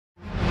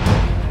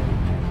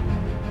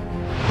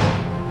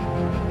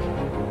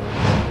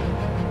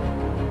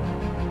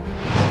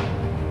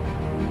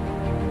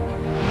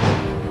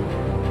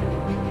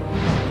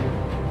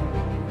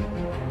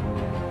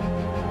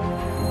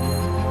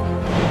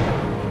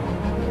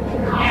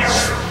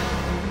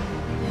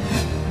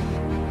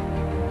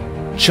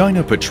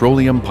China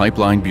Petroleum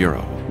Pipeline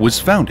Bureau was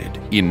founded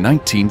in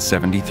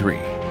 1973.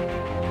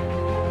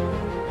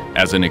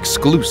 As an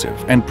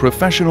exclusive and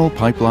professional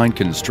pipeline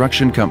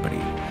construction company,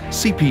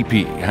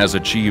 CPPE has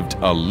achieved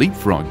a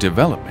leapfrog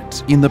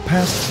development in the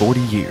past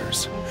 40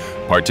 years,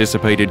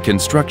 participated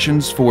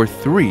constructions for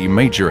 3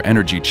 major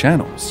energy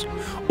channels,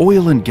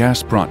 oil and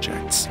gas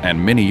projects and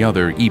many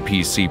other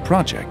EPC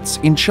projects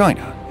in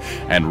China,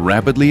 and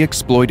rapidly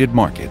exploited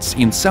markets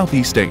in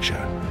Southeast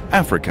Asia,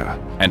 Africa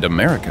and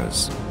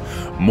Americas.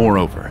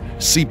 Moreover,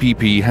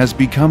 CPPE has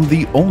become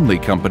the only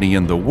company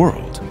in the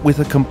world with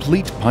a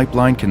complete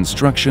pipeline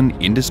construction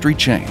industry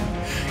chain,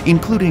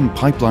 including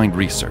pipeline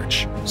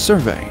research,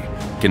 survey,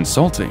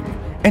 consulting,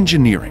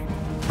 engineering,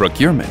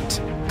 procurement,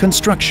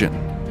 construction,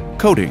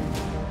 coating,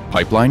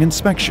 pipeline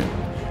inspection,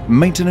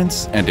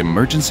 maintenance and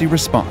emergency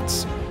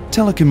response,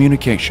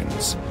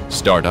 telecommunications,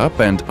 startup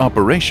and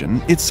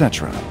operation,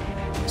 etc.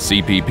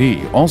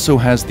 CPPE also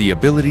has the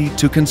ability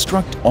to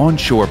construct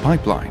onshore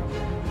pipeline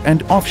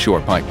and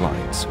offshore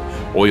pipelines,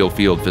 oil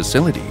field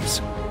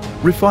facilities,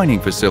 refining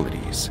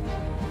facilities,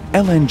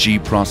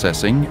 LNG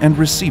processing and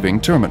receiving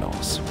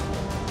terminals.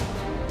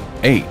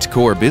 8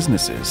 core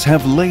businesses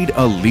have laid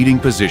a leading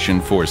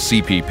position for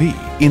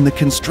CPPE in the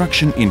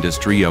construction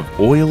industry of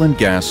oil and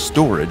gas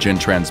storage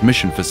and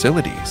transmission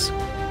facilities.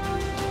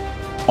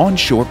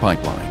 Onshore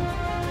pipeline,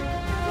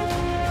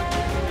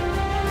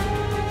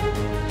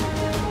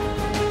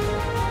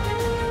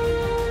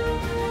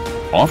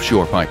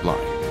 offshore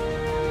pipeline,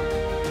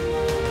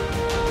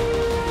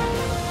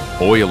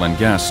 oil and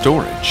gas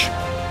storage,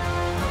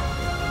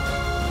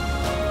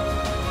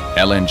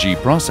 LNG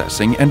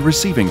processing and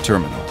receiving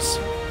terminals,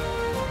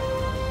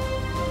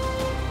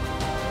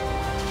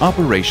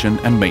 operation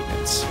and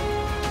maintenance,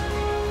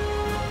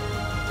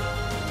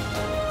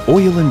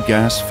 oil and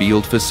gas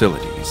field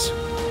facilities,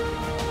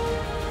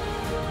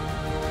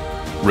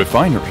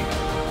 refinery,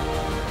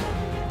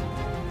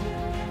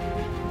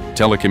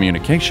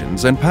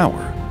 telecommunications and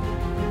power.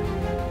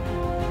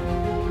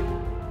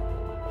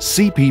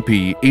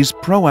 CPPE is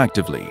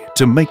proactively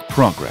to make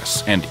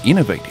progress and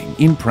innovating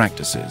in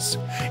practices,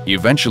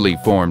 eventually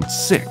formed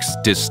 6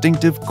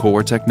 distinctive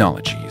core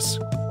technologies: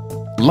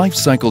 life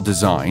cycle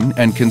design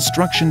and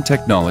construction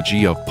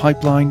technology of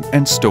pipeline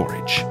and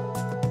storage,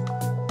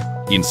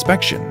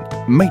 inspection,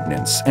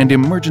 maintenance and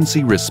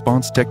emergency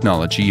response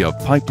technology of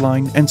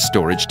pipeline and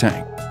storage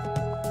tank,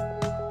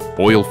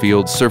 oil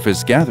field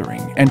surface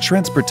gathering and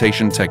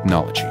transportation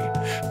technology,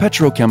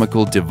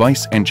 petrochemical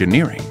device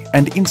engineering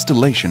and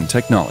installation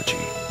technology,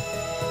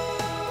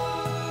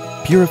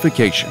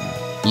 purification,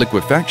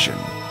 liquefaction,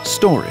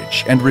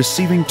 storage and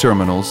receiving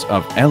terminals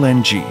of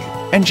LNG,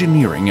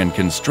 engineering and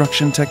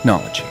construction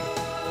technology,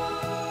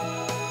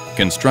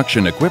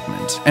 construction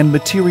equipment and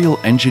material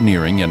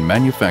engineering and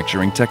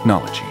manufacturing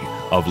technology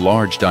of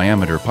large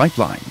diameter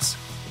pipelines,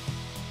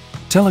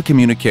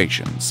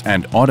 telecommunications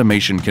and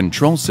automation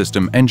control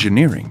system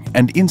engineering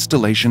and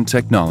installation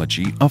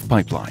technology of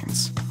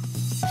pipelines.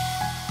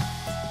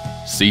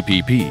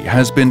 CPPE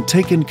has been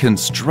taken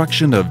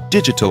construction of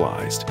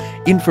digitalized,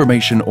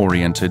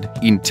 information-oriented,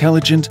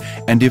 intelligent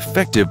and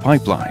effective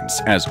pipelines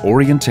as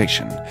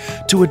orientation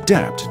to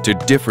adapt to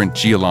different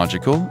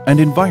geological and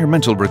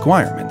environmental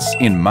requirements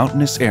in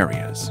mountainous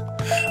areas,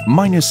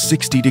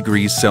 -60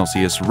 degrees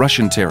Celsius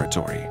Russian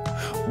territory,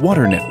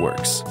 water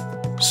networks,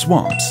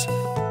 swamps,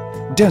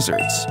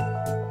 deserts,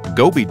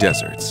 Gobi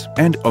deserts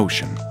and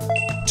ocean.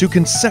 To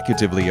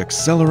consecutively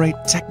accelerate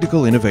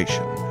technical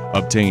innovation,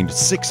 obtained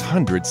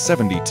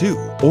 672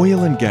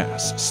 oil and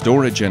gas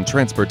storage and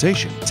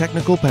transportation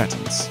technical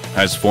patents,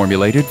 has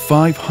formulated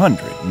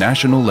 500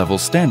 national level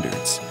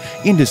standards,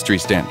 industry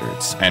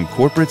standards and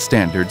corporate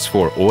standards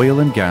for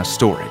oil and gas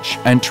storage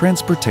and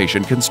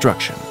transportation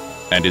construction,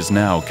 and is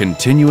now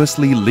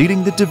continuously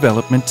leading the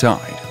development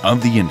tide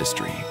of the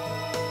industry.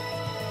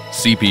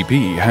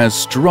 CPPE has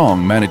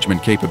strong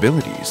management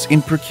capabilities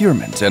in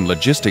procurement and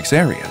logistics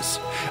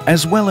areas,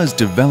 as well as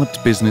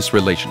developed business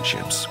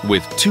relationships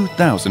with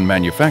 2,000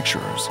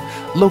 manufacturers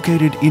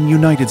located in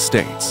United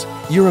States,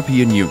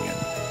 European Union,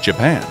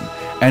 Japan,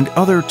 and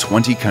other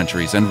 20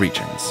 countries and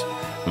regions.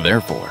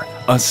 Therefore,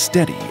 a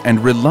steady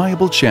and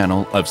reliable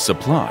channel of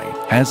supply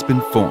has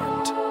been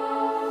formed.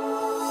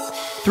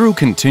 Through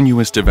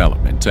continuous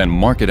development and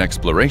market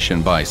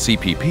exploration by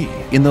CPPE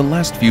in the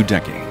last few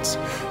decades,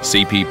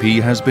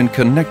 CPPE has been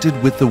connected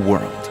with the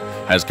world,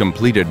 has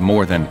completed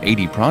more than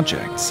 80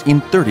 projects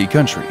in 30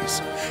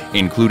 countries,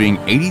 including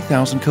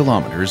 80,000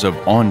 kilometers of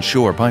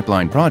onshore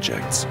pipeline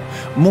projects,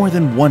 more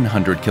than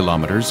 100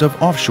 kilometers of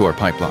offshore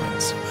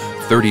pipelines,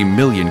 30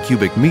 million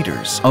cubic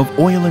meters of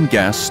oil and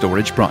gas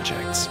storage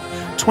projects,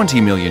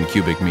 20 million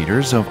cubic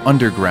meters of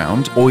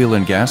underground oil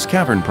and gas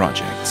cavern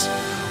projects,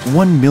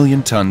 1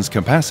 million tons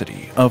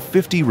capacity of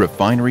 50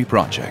 refinery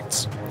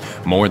projects,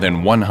 more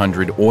than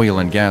 100 oil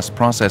and gas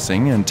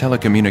processing and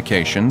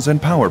telecommunications and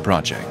power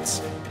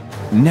projects.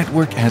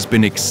 Network has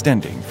been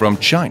extending from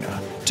China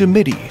to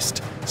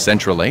Mideast,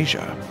 Central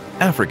Asia,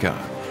 Africa,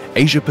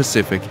 Asia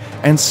Pacific,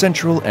 and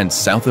Central and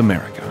South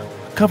America,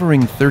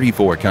 covering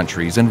 34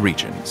 countries and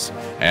regions,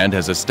 and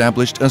has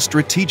established a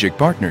strategic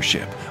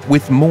partnership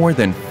with more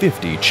than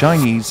 50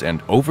 Chinese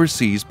and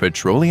overseas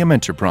petroleum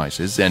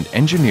enterprises and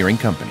engineering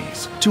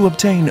companies to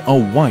obtain a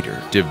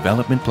wider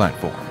development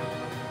platform.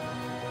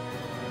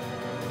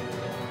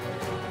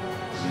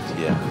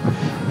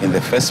 In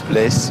the first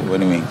place,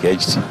 when we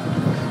engaged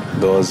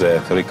those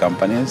 3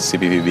 companies,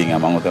 CPPE being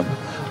among them,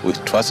 we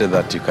trusted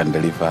that you can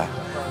deliver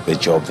the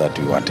job that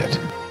we wanted.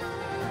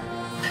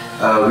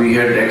 We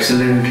had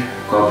excellent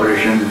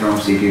cooperation from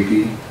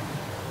CPPE.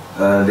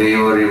 They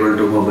were able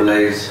to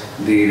mobilize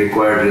the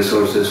required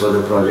resources for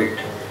the project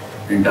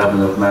in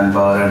terms of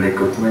manpower and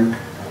equipment.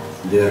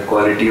 Their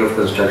quality of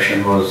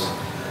construction was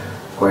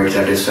quite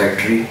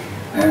satisfactory,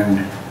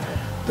 and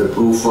the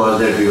proof was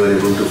that we were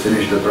able to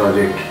finish the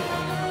project.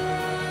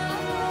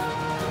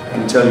 I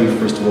can tell you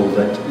first of all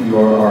that you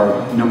are our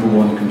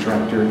 #1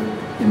 contractor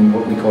in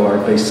what we call our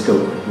base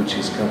scope, which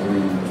is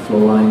covering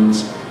flow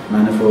lines,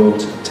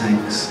 manifolds,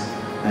 tanks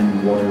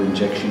and water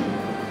injection.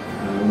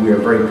 We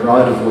are very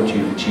proud of what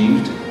you've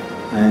achieved,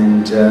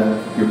 and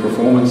your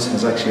performance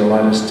has actually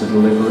allowed us to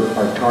deliver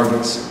our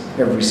targets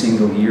every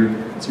single year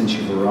since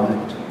you've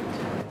arrived.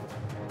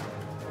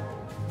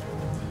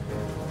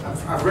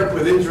 I've read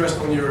with interest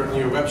on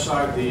your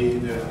website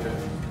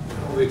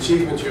all the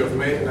achievements you have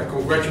made, and I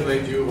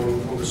congratulate you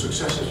on the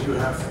successes you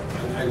have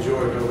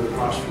enjoyed over the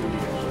past few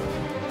years.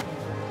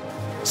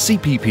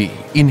 CPPE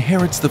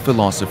inherits the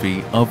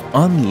philosophy of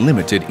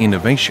unlimited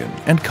innovation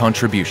and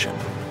contribution,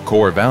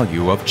 core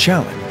value of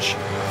challenge,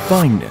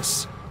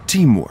 fineness,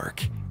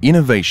 teamwork,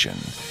 innovation,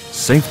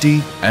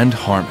 safety and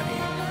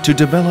harmony to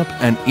develop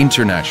an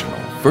international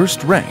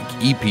first-rank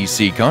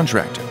EPC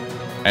contractor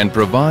and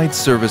provide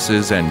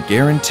services and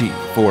guarantee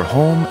for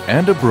home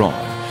and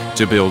abroad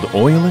to build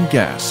oil and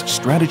gas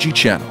strategy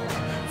channel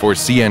for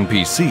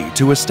CNPC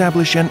to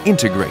establish an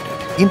integrated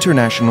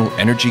international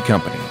energy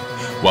company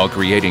while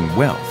creating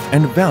wealth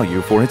and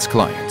value for its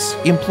clients,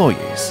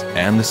 employees,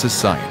 and the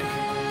society.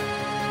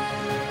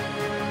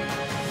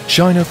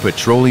 China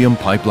Petroleum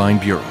Pipeline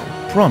Bureau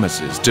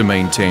promises to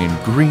maintain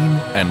green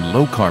and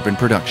low-carbon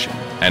production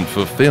and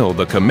fulfill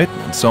the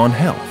commitments on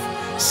health,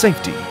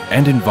 safety,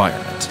 and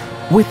environment,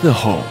 with the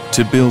hope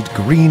to build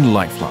green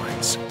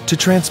lifelines to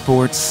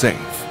transport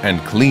safe and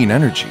clean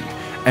energy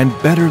and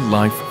better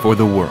life for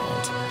the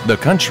world, the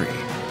country,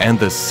 and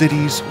the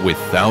cities with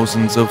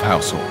thousands of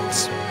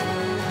households.